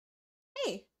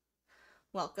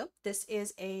Welcome. This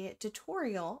is a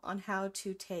tutorial on how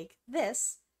to take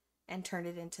this and turn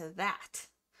it into that.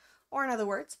 Or in other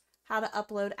words, how to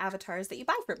upload avatars that you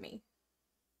buy from me.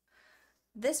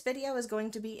 This video is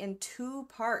going to be in two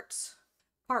parts.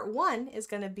 Part 1 is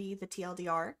going to be the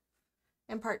TLDR,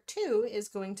 and part 2 is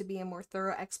going to be a more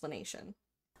thorough explanation.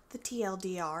 The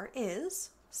TLDR is: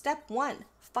 Step 1,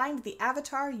 find the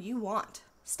avatar you want.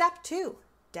 Step 2,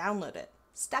 download it.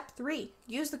 Step 3,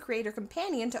 use the Creator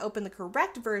Companion to open the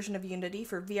correct version of Unity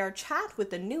for VRChat with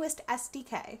the newest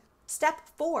SDK. Step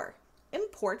 4,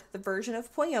 import the version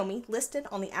of Poyomi listed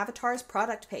on the avatar's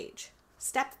product page.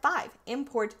 Step 5,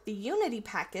 import the Unity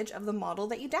package of the model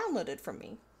that you downloaded from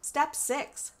me. Step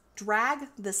 6, drag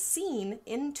the scene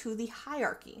into the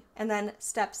hierarchy. And then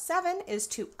step 7 is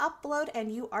to upload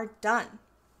and you are done.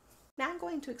 Now I'm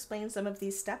going to explain some of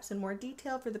these steps in more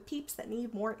detail for the peeps that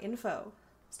need more info.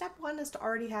 Step 1 is to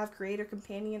already have Creator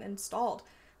Companion installed.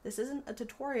 This isn't a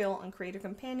tutorial on Creator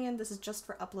Companion, this is just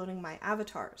for uploading my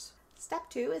avatars. Step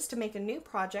 2 is to make a new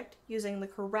project using the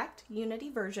correct Unity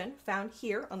version found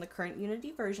here on the current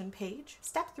Unity version page.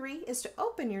 Step 3 is to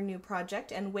open your new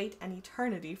project and wait an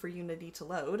eternity for Unity to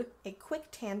load. A quick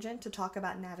tangent to talk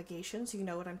about navigation so you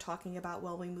know what I'm talking about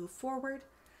while we move forward.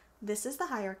 This is the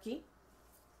hierarchy.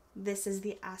 This is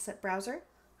the asset browser.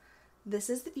 This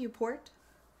is the viewport.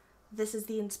 This is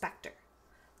the inspector.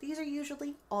 These are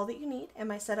usually all that you need, and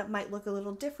my setup might look a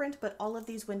little different, but all of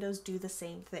these windows do the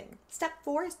same thing. Step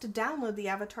 4 is to download the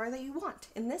avatar that you want.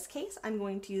 In this case, I'm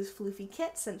going to use Floofy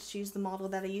Kit since she's the model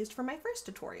that I used for my first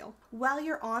tutorial. While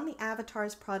you're on the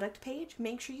avatar's product page,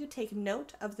 make sure you take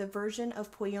note of the version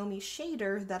of Poyomi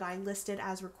shader that I listed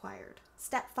as required.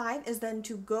 Step 5 is then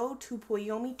to go to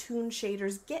Poyomi Toon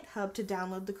Shader's GitHub to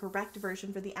download the correct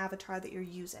version for the avatar that you're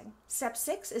using. Step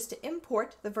 6 is to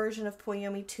import the version of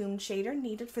Poyomi Toon Shader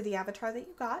needed for the avatar that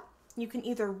you got. You can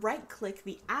either right-click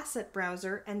the asset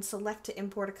browser and select to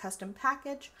import a custom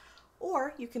package,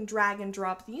 or you can drag and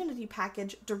drop the Unity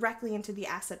package directly into the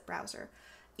asset browser.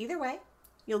 Either way,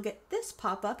 you'll get this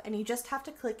pop-up and you just have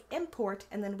to click import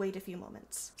and then wait a few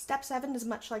moments. Step 7 is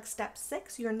much like step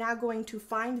 6. You're now going to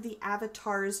find the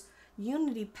avatar's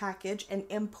Unity package and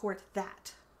import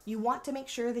that. You want to make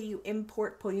sure that you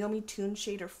import Poyomi Toon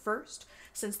Shader first,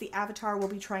 since the avatar will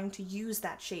be trying to use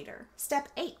that shader. Step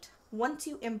 8. Once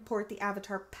you import the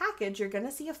avatar package, you're going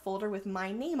to see a folder with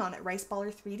my name on it,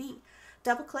 RiceBaller3D.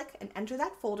 Double-click and enter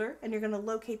that folder, and you're going to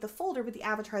locate the folder with the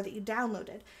avatar that you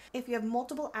downloaded. If you have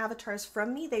multiple avatars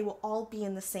from me, they will all be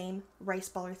in the same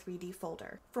RiceBaller3D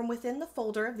folder. From within the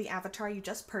folder of the avatar you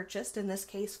just purchased, in this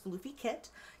case Floofy Kit,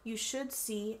 you should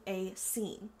see a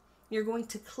scene. You're going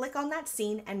to click on that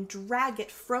scene and drag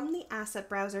it from the asset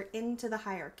browser into the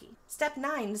hierarchy. Step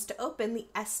 9 is to open the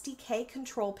SDK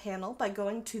control panel by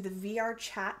going to the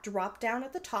VRChat drop-down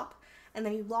at the top, and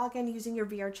then you log in using your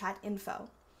VRChat info.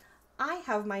 I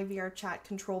have my VRChat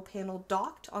control panel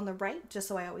docked on the right, just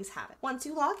so I always have it. Once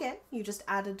you log in, you just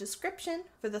add a description.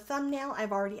 For the thumbnail,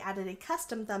 I've already added a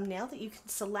custom thumbnail that you can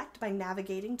select by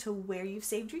navigating to where you've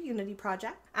saved your Unity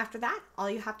project. After that, all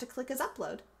you have to click is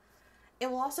upload. It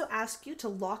will also ask you to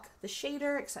lock the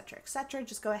shader, etc., etc.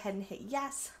 Just go ahead and hit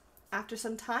yes. After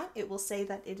some time, it will say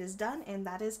that it is done, and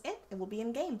that is it. It will be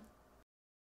in game.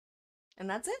 And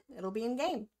that's it. It'll be in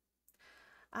game.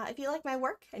 If you like my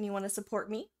work and you want to support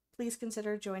me, please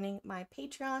consider joining my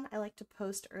Patreon. I like to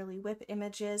post early whip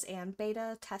images and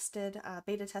beta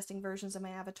testing versions of my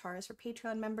avatars for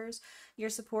Patreon members. Your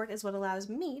support is what allows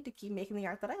me to keep making the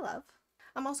art that I love.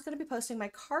 I'm also going to be posting my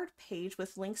card page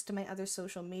with links to my other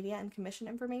social media and commission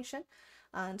information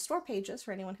and store pages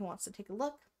for anyone who wants to take a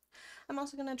look. I'm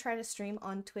also going to try to stream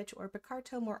on Twitch or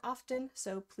Picarto more often,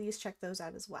 so please check those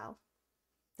out as well.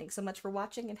 Thanks so much for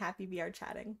watching and happy VR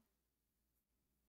chatting.